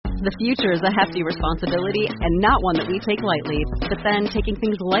The future is a hefty responsibility and not one that we take lightly. But then taking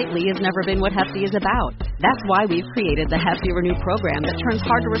things lightly has never been what Hefty is about. That's why we've created the Hefty Renew program that turns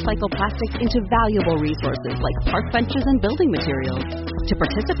hard-to-recycle plastics into valuable resources like park benches and building materials. To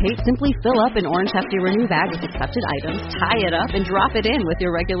participate, simply fill up an orange Hefty Renew bag with accepted items, tie it up, and drop it in with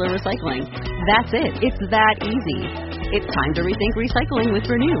your regular recycling. That's it. It's that easy. It's time to rethink recycling with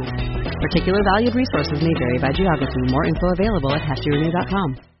Renew. Particular valued resources may vary by geography. More info available at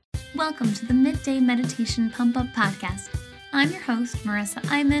heftyrenew.com. Welcome to the Midday Meditation Pump-Up Podcast. I'm your host, Marissa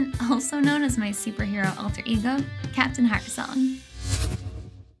Iman, also known as my superhero alter ego, Captain Heartsong.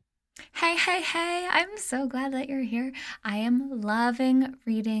 Hey, I'm so glad that you're here. I am loving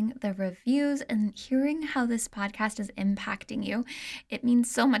reading the reviews and hearing how this podcast is impacting you. It means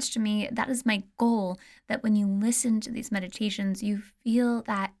so much to me. That is my goal, that when you listen to these meditations, you feel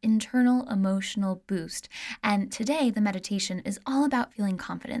that internal emotional boost. And today, the meditation is all about feeling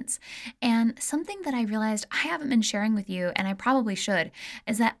confidence. And something that I realized I haven't been sharing with you, and I probably should,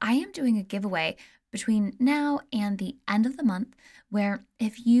 is that I am doing a giveaway between now and the end of the month, where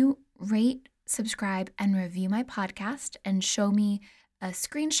if you rate, subscribe, and review my podcast and show me a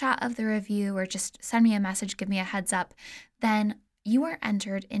screenshot of the review or just send me a message, give me a heads up, then you are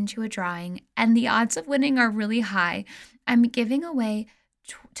entered into a drawing and the odds of winning are really high. I'm giving away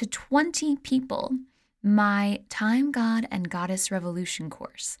to 20 people my Time, God, and Goddess Revolution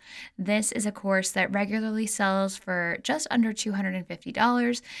course. This is a course that regularly sells for just under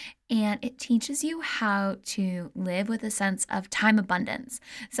 $250, and it teaches you how to live with a sense of time abundance.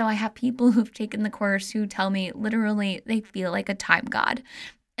 So I have people who've taken the course who tell me literally they feel like a time god.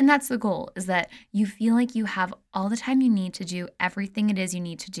 And that's the goal, is that you feel like you have all the time you need to do everything it is you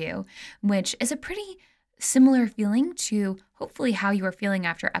need to do, which is a pretty similar feeling to hopefully how you were feeling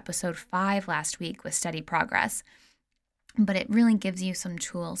after episode 5 last week with Steady Progress. But it really gives you some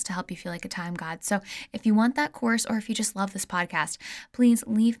tools to help you feel like a time god. So if you want that course, or if you just love this podcast, please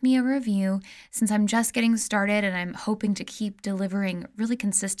leave me a review. Since I'm just getting started and I'm hoping to keep delivering really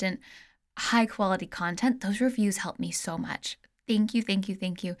consistent, high quality content, those reviews help me so much. Thank you.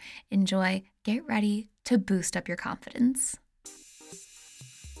 Enjoy. Get ready to boost up your confidence.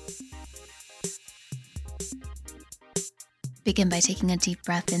 Begin by taking a deep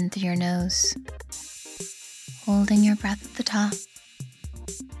breath in through your nose, holding your breath at the top,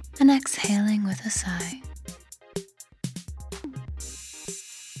 and exhaling with a sigh.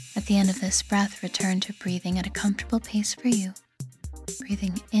 At the end of this breath, return to breathing at a comfortable pace for you,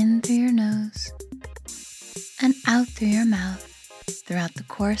 breathing in through your nose and out through your mouth throughout the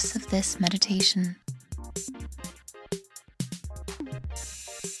course of this meditation.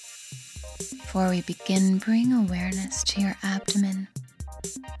 Before we begin, bring awareness to your abdomen.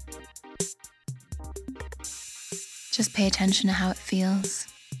 Just pay attention to how it feels.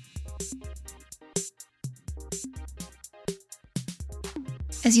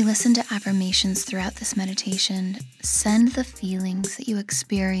 As you listen to affirmations throughout this meditation, send the feelings that you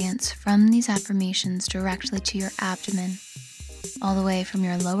experience from these affirmations directly to your abdomen, all the way from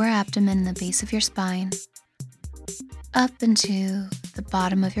your lower abdomen in the base of your spine, up into the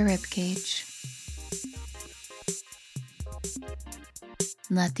bottom of your ribcage.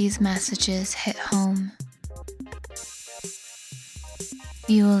 Let these messages hit home,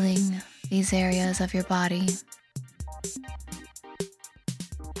 fueling these areas of your body.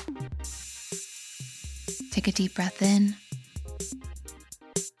 Take a deep breath in,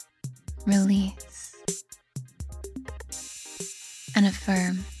 release, and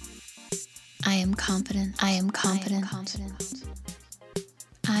affirm. I am confident. I am confident.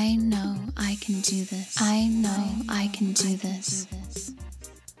 I know I can do this. I know I can do this.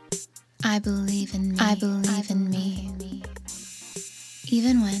 I believe in me. I believe in me.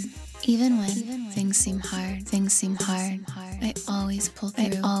 Even when things seem hard, I always pull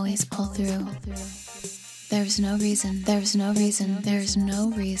through. There's no reason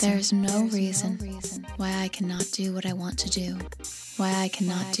why I cannot do what I want to do.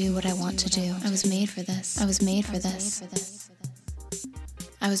 I was made for this. I was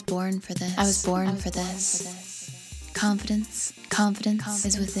born for this. Confidence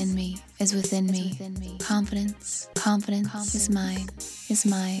is within me. Confidence is mine.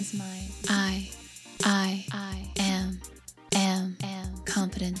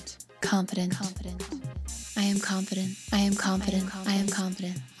 I am confident. I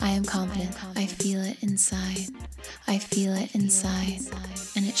am confident. I feel it inside.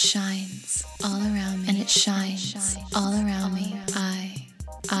 And it shines all around me.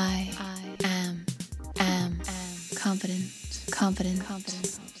 I am confident.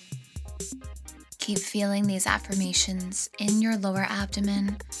 Keep feeling these affirmations in your lower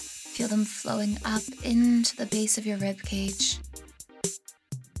abdomen Feel them flowing up into the base of your rib cage.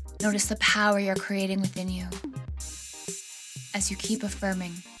 Notice the power you're creating within you as you keep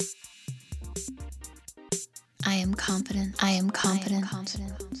affirming. I am confident. I am confident.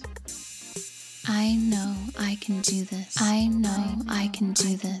 I know I can do this. I know I can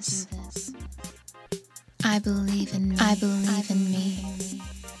do this. I believe in me. I believe in me.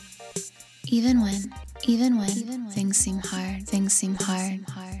 Even when things seem hard,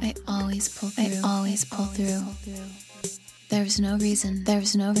 I always pull through. There's no reason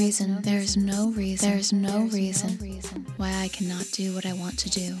why I cannot do what I want to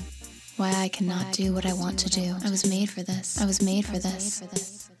do. I was made for this.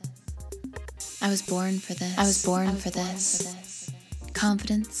 I was born for this.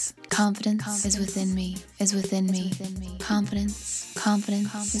 Confidence is within me. Confidence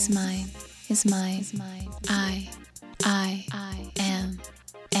is mine. I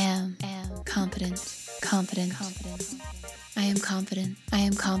am confident. I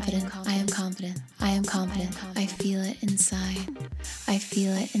am confident. I feel it inside.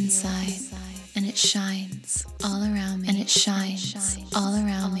 And it shines all around me.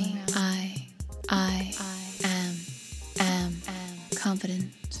 I am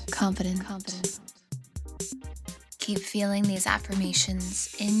confident. Keep feeling these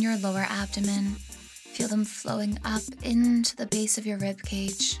affirmations in your lower abdomen. Feel them flowing up into the base of your rib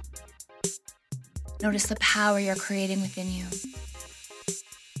cage. Notice the power you're creating within you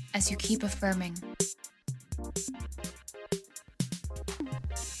as you keep affirming.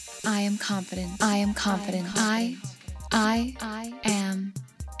 I am confident. I am confident. I am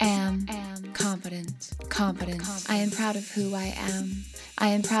confident. I am proud of who I am.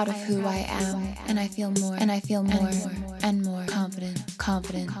 And I feel more and more confident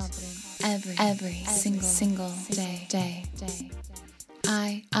every single day.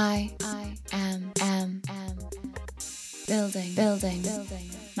 I am building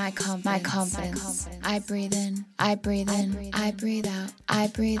my confidence. I breathe in, I breathe out, and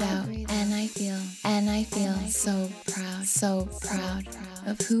I feel so proud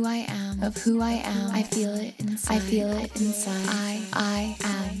of who I am. I feel it inside. I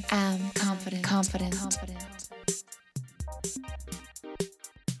am confident.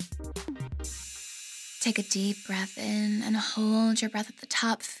 Take a deep breath in and hold your breath at the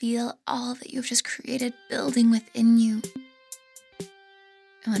top. Feel all that you've just created building within you.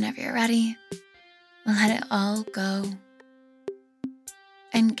 And whenever you're ready, let it all go.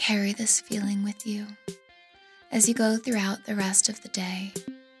 And carry this feeling with you as you go throughout the rest of the day.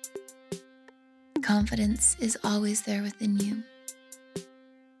 Confidence is always there within you.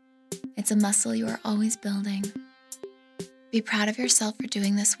 It's a muscle you are always building. Be proud of yourself for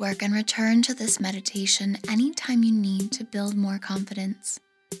doing this work and return to this meditation anytime you need to build more confidence,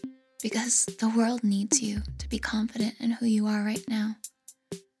 because the world needs you to be confident in who you are right now.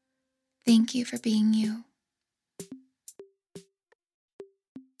 Thank you for being you.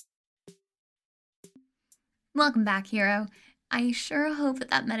 Welcome back, hero. I sure hope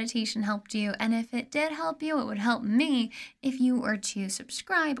that meditation helped you, and if it did help you, it would help me if you were to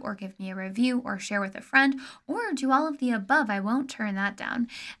subscribe or give me a review or share with a friend or do all of the above. I won't turn that down.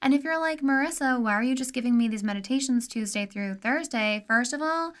 And if you're like, Marissa, why are you just giving me these meditations Tuesday through Thursday? First of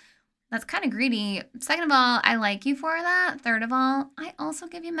all, that's kind of greedy. Second of all, I like you for that. Third of all, I also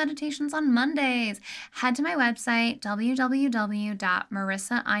give you meditations on Mondays. Head to my website,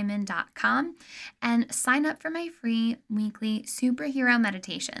 www.marissaiman.com, and sign up for my free weekly superhero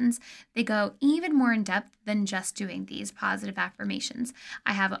meditations. They go even more in depth than just doing these positive affirmations.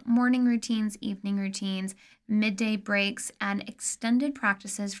 I have morning routines, evening routines, midday breaks, and extended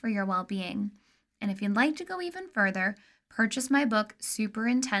practices for your well-being. And if you'd like to go even further, purchase my book, Super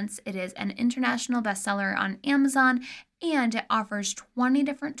Intense. It is an international bestseller on Amazon, and it offers 20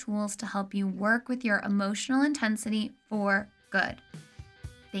 different tools to help you work with your emotional intensity for good.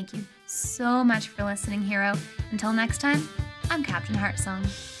 Thank you so much for listening, hero. Until next time, I'm Captain Heartsong.